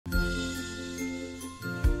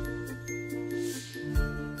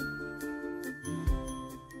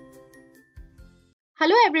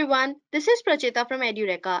Hello everyone, this is Pracheta from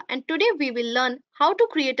Edureka and today we will learn how to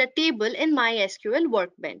create a table in MySQL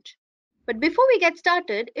Workbench. But before we get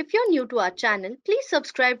started, if you're new to our channel, please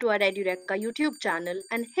subscribe to our Edureka YouTube channel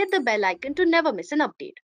and hit the bell icon to never miss an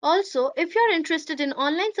update. Also, if you're interested in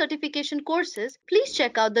online certification courses, please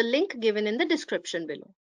check out the link given in the description below.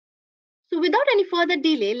 So without any further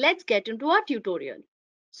delay, let's get into our tutorial.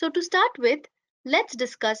 So to start with, let's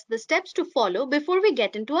discuss the steps to follow before we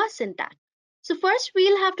get into our syntax. So first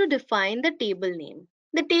we'll have to define the table name.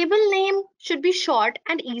 The table name should be short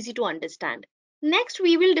and easy to understand. Next,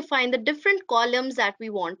 we will define the different columns that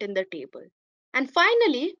we want in the table. And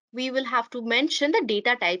finally, we will have to mention the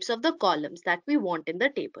data types of the columns that we want in the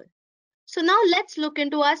table. So now let's look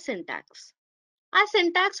into our syntax. Our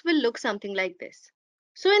syntax will look something like this.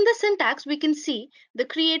 So in the syntax, we can see the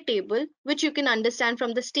create table, which you can understand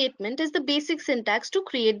from the statement is the basic syntax to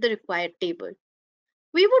create the required table.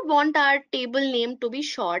 We would want our table name to be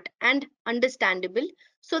short and understandable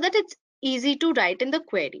so that it's easy to write in the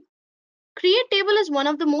query. Create table is one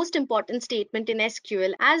of the most important statement in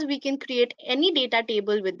SQL as we can create any data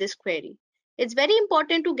table with this query. It's very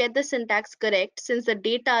important to get the syntax correct since the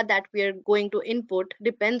data that we are going to input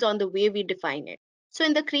depends on the way we define it. So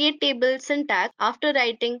in the create table syntax, after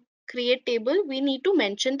writing create table, we need to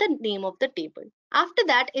mention the name of the table. After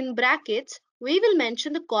that, in brackets, we will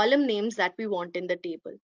mention the column names that we want in the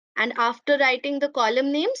table. And after writing the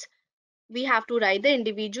column names, we have to write the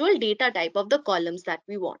individual data type of the columns that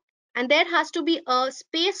we want. And there has to be a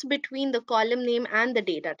space between the column name and the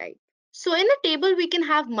data type. So in a table, we can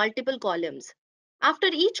have multiple columns. After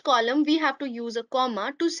each column, we have to use a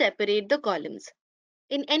comma to separate the columns.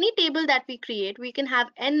 In any table that we create, we can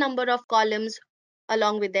have n number of columns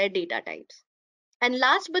along with their data types. And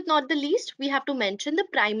last but not the least, we have to mention the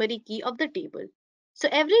primary key of the table. So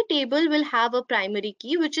every table will have a primary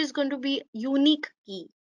key, which is going to be unique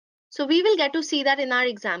key. So we will get to see that in our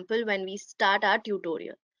example when we start our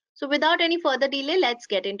tutorial. So without any further delay, let's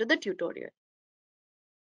get into the tutorial.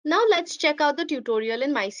 Now let's check out the tutorial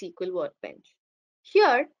in MySQL Workbench.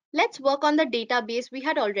 Here, let's work on the database we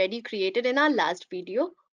had already created in our last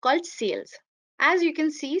video called sales. As you can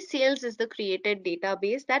see, sales is the created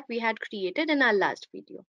database that we had created in our last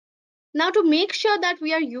video. Now to make sure that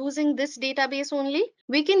we are using this database only,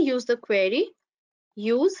 we can use the query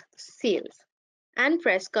use sales and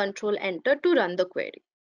press Ctrl Enter to run the query.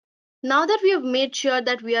 Now that we have made sure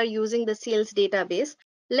that we are using the sales database,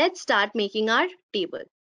 let's start making our table.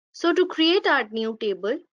 So to create our new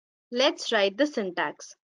table, let's write the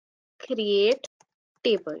syntax create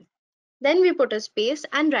table. Then we put a space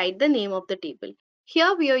and write the name of the table.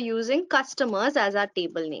 Here we are using customers as our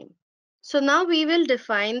table name. So now we will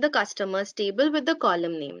define the customers table with the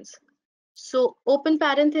column names. So open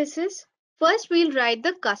parenthesis. First we'll write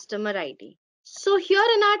the customer ID. So here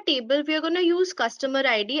in our table, we are going to use customer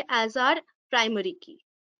ID as our primary key.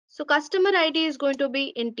 So customer ID is going to be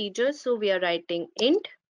integer. So we are writing int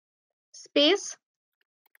space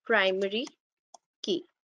primary key.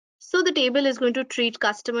 So the table is going to treat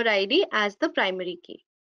customer ID as the primary key.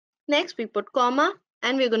 Next we put comma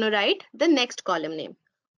and we're going to write the next column name,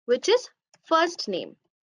 which is first name.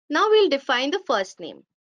 Now we'll define the first name.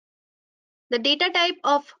 The data type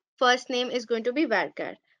of first name is going to be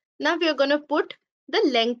varchar. Now we are going to put the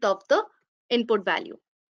length of the input value,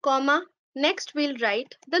 comma. Next we'll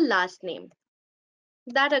write the last name.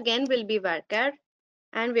 That again will be varchar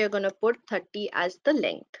and we are going to put 30 as the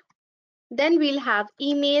length. Then we'll have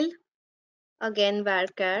email, again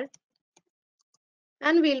varchar,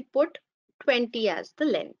 and we'll put 20 as the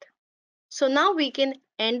length. So now we can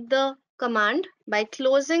end the command by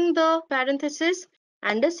closing the parenthesis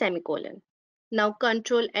and a semicolon. Now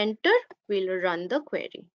Ctrl Enter will run the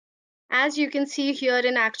query. As you can see here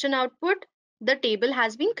in action output, the table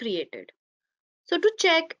has been created. So to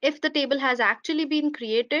check if the table has actually been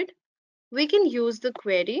created, we can use the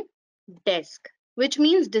query desk, which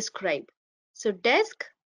means describe. So desk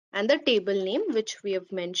and the table name, which we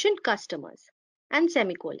have mentioned customers, and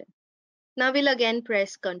semicolon. Now we'll again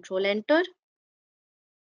press Ctrl Enter,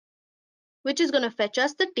 which is going to fetch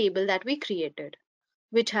us the table that we created,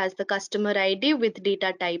 which has the customer ID with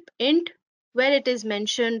data type int, where it is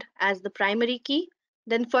mentioned as the primary key,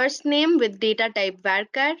 then first name with data type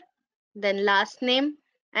varchar, then last name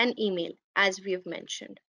and email as we have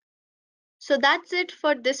mentioned. So that's it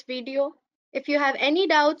for this video. If you have any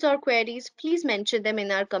doubts or queries, please mention them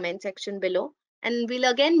in our comment section below and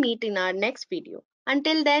we'll again meet in our next video.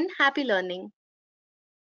 Until then, happy learning.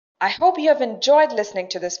 I hope you have enjoyed listening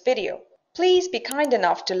to this video. Please be kind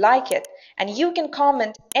enough to like it, and you can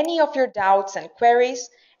comment any of your doubts and queries,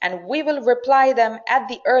 and we will reply them at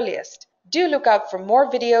the earliest. Do look out for more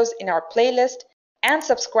videos in our playlist and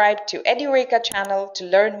subscribe to Edureka channel to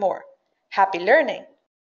learn more. Happy learning!